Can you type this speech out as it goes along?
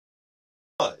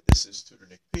This is Tutor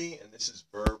Nick P, and this is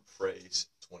verb phrase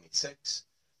 26.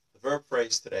 The verb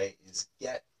phrase today is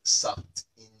get sucked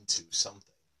into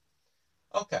something.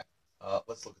 Okay,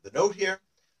 let's look at the note here.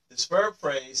 This verb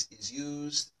phrase is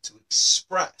used to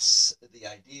express the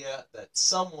idea that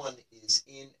someone is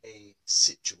in a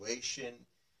situation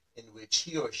in which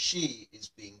he or she is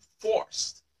being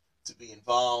forced to be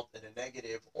involved in a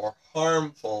negative or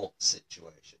harmful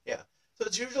situation. Yeah, so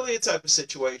it's usually a type of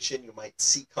situation you might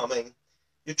see coming.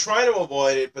 You're trying to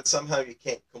avoid it, but somehow you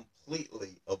can't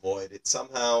completely avoid it.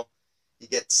 Somehow you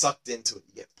get sucked into it.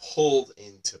 You get pulled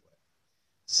into it.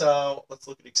 So let's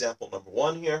look at example number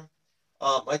 1 here.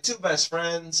 My two best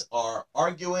friends are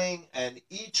arguing, and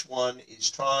each one is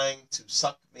trying to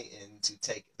suck me in to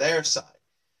take their side.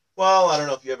 Well, I don't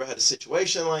know if you ever had a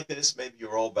situation like this. Maybe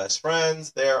you're all best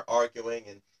friends. They're arguing,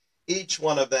 and each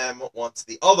one of them wants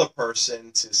the other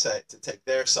person to take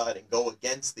their side and go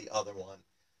against the other one.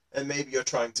 And maybe you're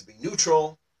trying to be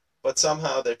neutral, but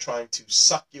somehow they're trying to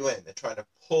suck you in. They're trying to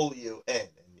pull you in,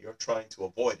 and you're trying to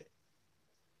avoid it.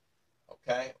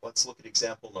 Okay, let's look at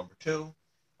example number 2.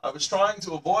 I was trying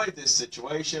to avoid this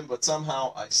situation, but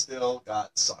somehow I still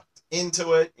got sucked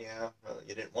into it. Yeah, well,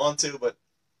 you didn't want to, but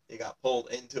you got pulled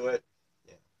into it.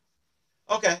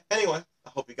 Yeah. Okay, anyway, I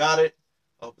hope you got it.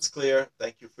 I hope it's clear.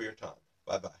 Thank you for your time.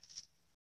 Bye-bye.